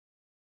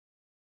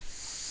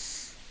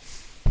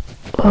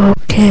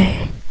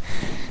Okay,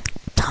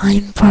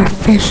 time for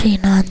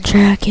fishing on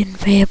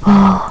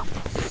Dragonfable.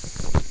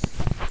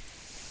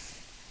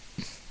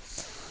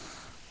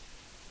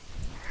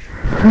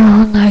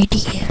 Wrong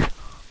idea.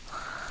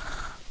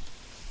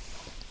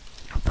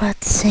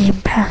 But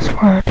same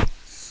password.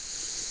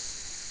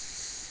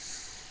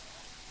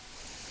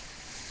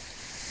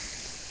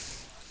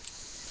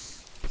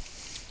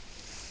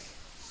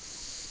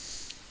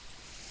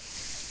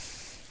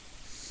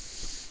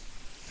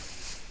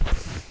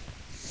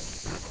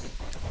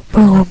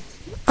 Boom.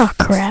 Oh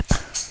crap.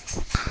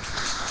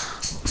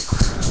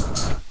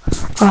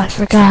 Oh, I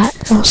forgot.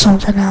 It was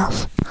something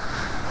else.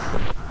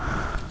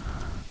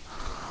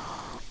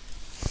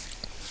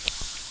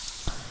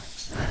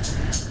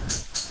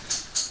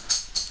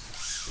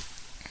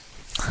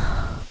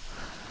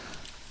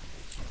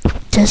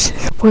 This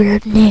is a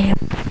weird name,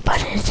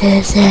 but it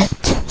is it.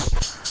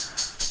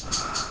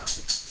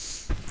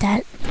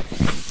 That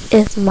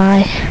is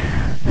my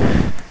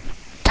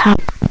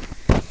top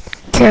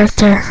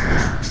character.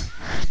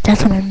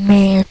 That's my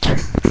mage.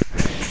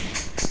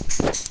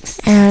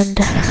 And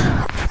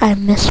I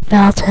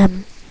misspelled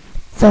him.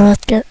 So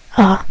let's get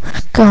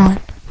going.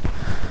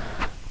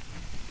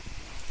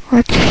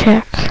 Let's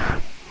check.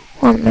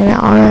 1 minute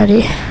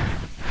already.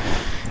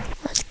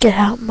 Let's get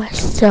out my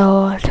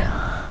sword.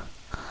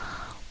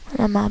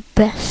 One of my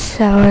best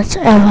swords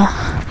ever.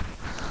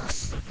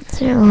 It's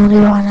the only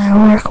one I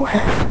work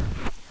with.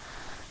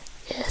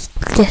 Is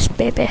this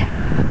baby.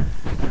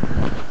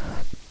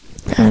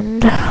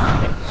 And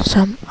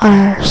some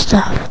other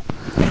stuff.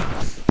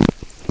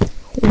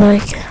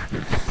 Like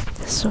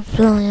the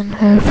civilian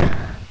hoop.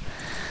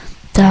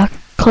 The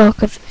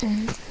cloak of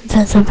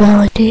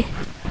invisibility.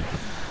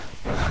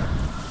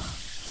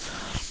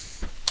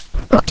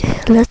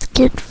 Okay, let's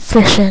get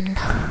fishing.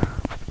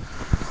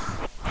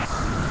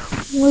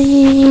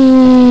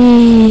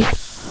 Wee!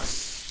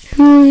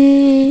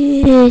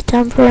 Wee!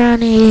 Time for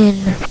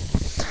running.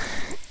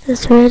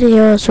 This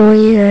video is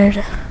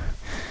weird.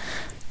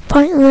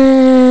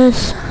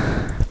 Pointless.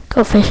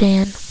 Go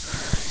fishing.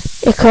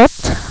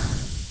 Equipped.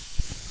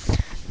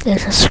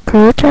 There's a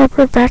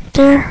screwdriver back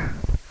there.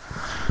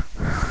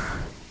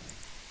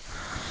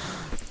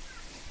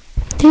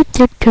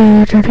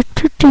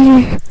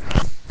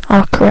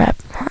 Oh crap,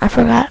 I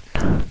forgot.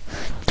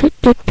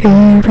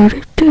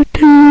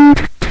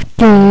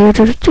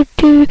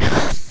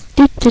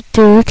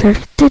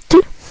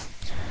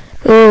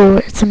 Ooh,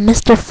 it's a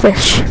Mr.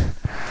 Fish.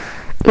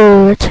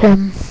 Ooh, it's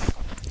him.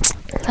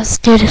 Let's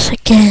do this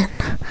again.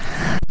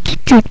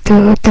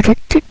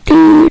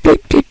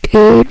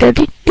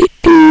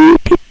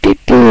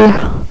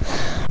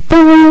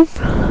 Boom!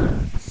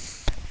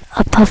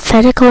 A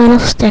pathetic little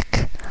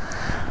stick.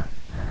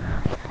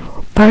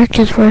 Bark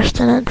is worse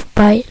than a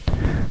bite.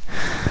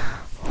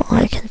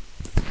 Well,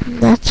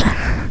 that's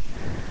a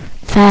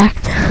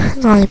fact.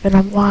 It's only been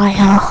a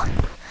while.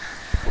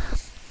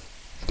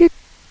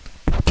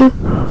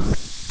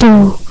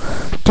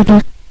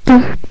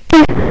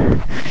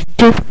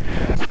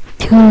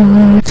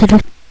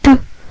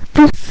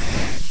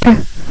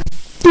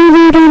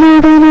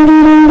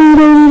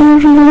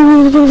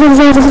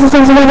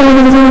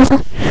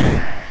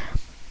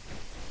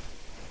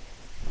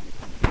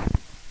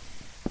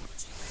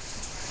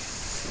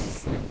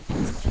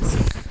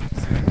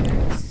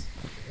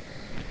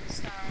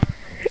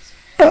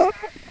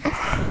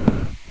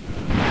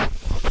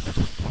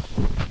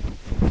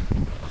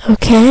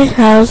 Okay,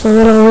 that was a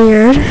little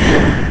weird.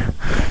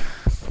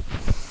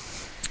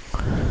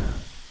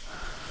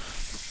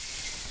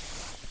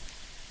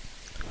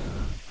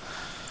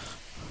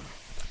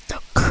 The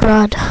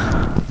crud.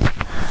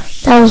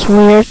 That was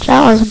weird.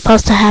 That wasn't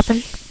supposed to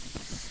happen.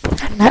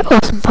 And that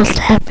wasn't supposed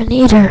to happen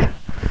either.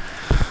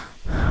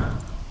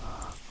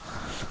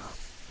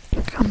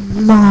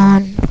 Come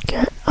on.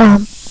 Get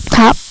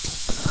top.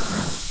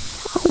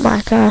 Oh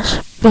my gosh.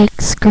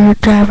 Big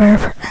screwdriver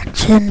for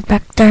action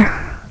back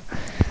there.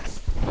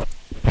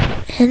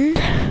 And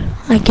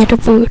I get a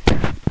boot.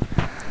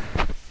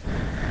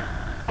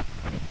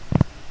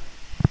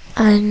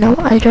 I know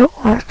I don't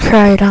want to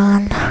try it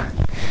on.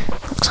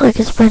 Looks like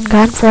it's been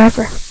gone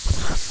forever.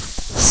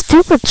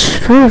 Stupid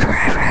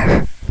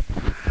screwdriver.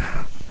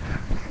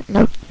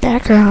 No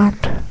background.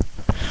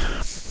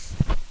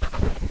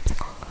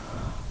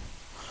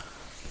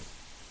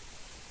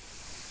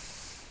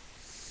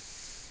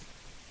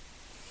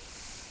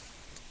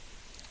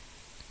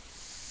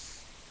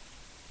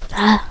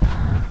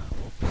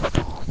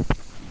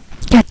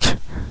 Catch.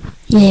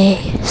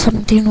 Yay,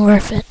 something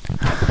worth it.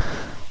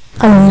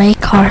 A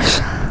lake horse.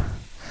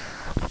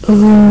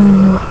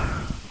 Ooh.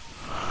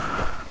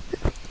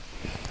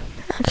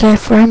 Okay,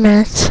 4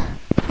 minutes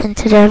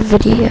into the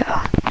video.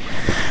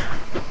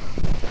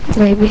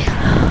 Maybe.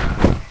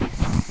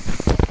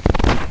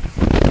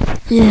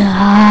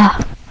 Yeah.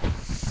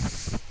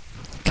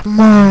 Come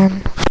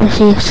on,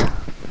 fishies.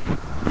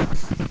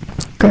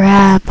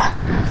 Grab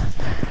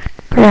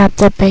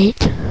the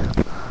bait.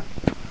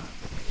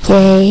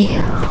 Yay.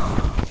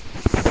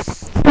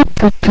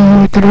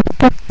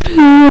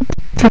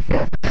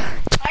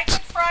 I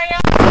confirm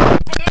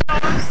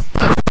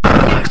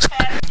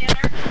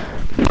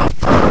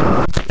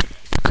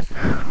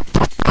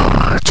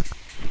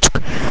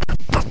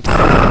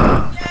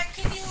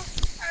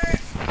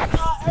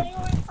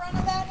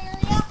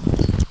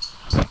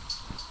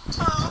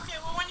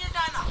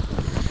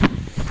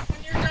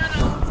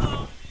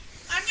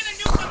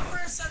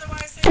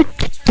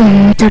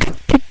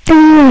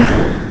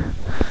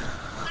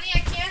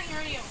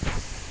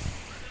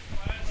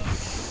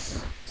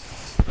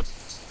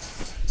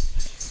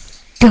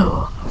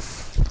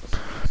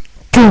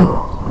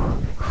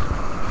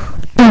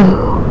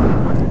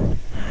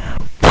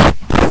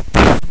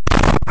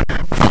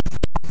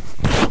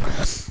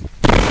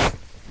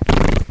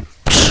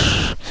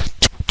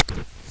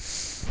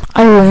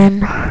I win.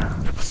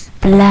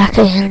 Black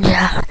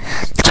Angel.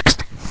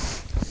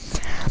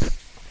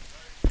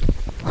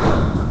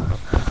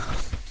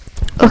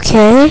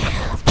 Okay,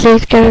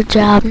 please get a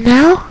job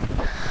now.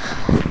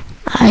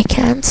 I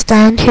can't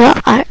stand here.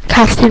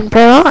 Captain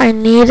Bro, I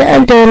need a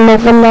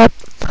level up.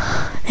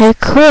 Hey,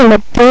 cool, a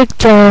big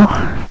Joe.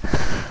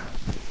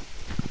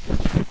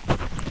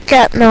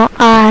 Got no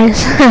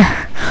eyes.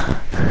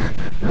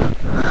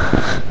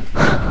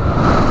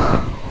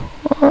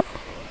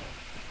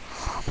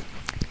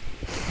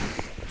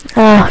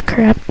 Oh,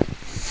 crap.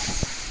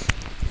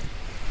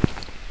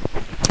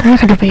 I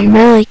gotta be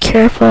really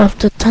careful of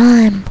the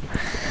time.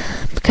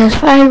 Because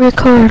if I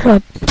record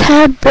a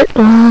tad bit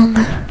long,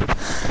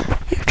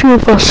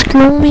 YouTube will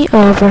screw me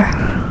over.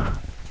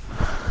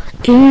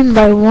 Even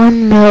by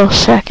 1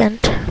 millisecond.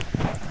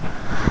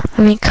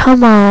 I mean,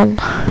 come on.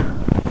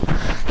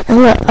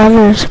 And let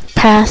others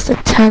pass the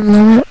 10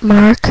 limit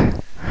mark.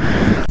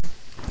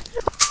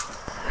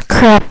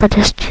 Crap, I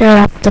just tear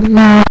up the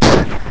mouse.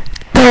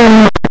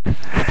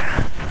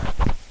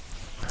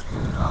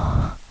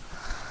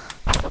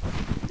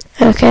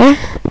 Okay,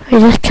 we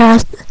just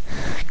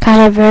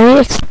caught a very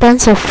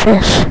expensive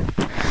fish.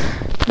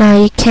 Now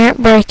you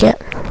can't break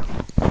it.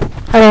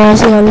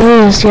 Otherwise you'll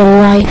lose your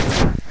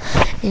life.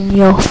 And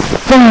you'll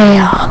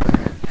fail.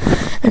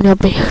 And you'll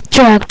be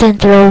dragged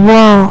into the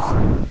wall.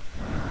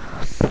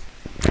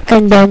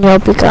 And then you'll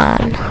be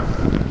gone.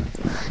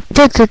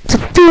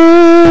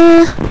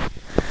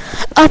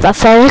 Up a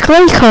fairy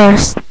clay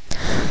course.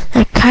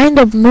 That kind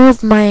of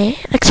moved my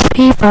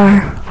XP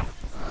bar.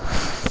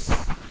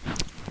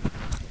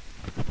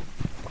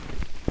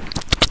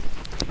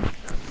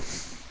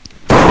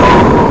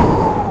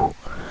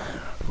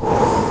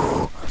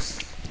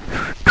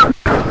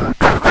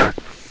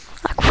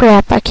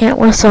 Crap, I can't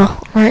whistle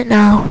right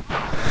now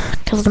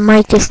because the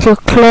mic is too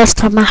close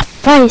to my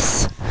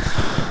face.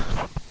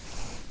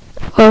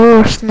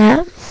 Oh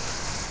snap.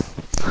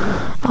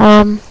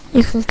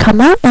 You can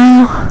come out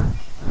now.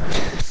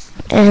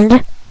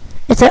 And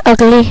it's an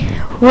ugly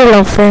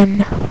willow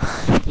fin.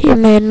 You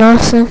made no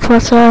sense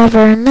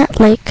whatsoever in that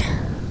lake.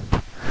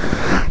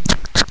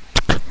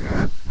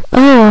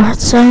 Oh,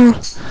 it's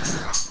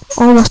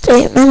almost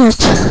 8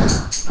 minutes.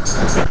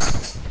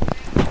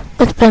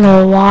 It's been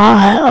a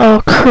while.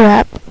 Oh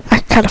crap. I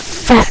got a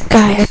fat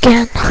guy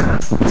again.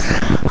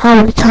 How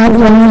many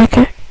times am I gonna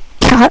get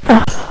caught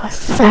a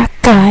fat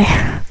guy?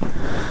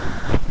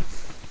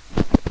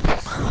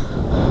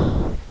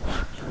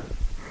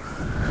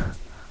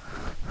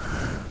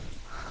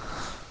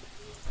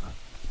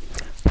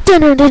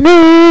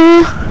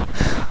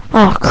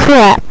 Oh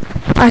crap.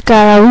 I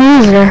got a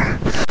loser.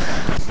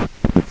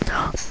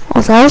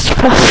 Well, that was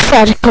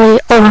pathetically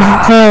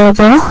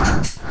horrible.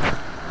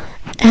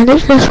 And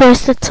it just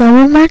wasted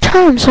some of my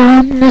time, so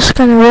I'm just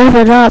gonna leave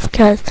it off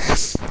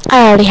because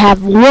I already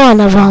have one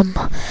of them.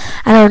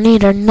 I don't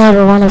need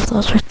another one of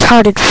those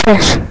retarded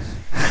fish.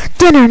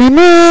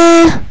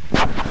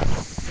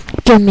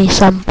 Give me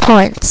some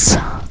points.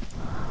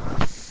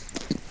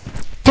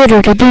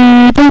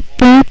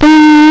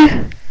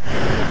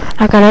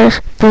 I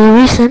gotta be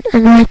recent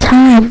in my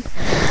time,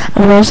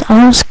 otherwise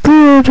I'm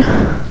screwed.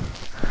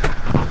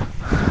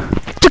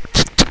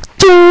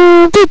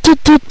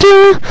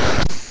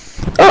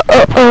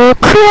 Oh,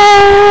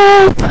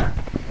 crap!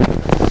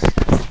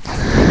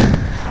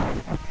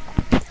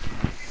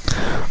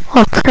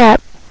 Oh,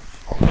 crap.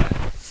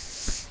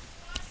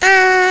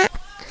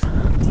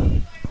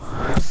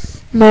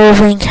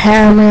 Moving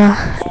camera,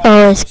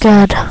 always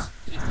good.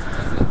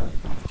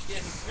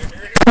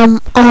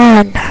 Come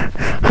on,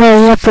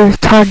 hurry up,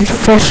 retarded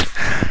fish.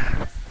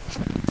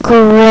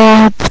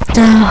 Grab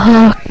the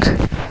hook.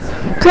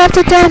 Grab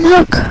the damn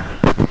hook.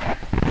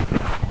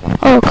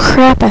 Oh,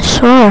 crap, I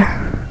swore.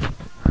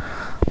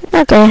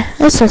 Okay,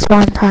 this is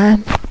one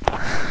time.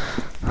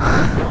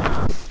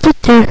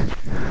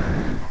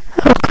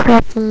 Oh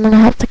crap, I'm gonna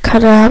have to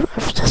cut out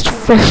if this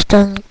fish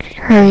doesn't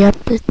hurry up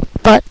its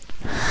butt.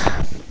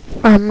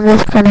 I'm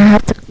just gonna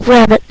have to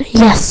grab it.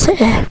 Yes,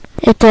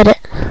 it did it.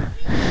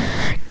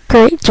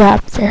 Great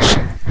job, fish.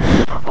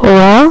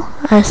 Well,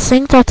 I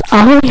think that's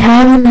all we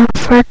have enough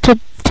for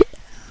today.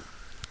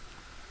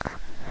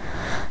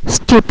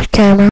 Stupid camera.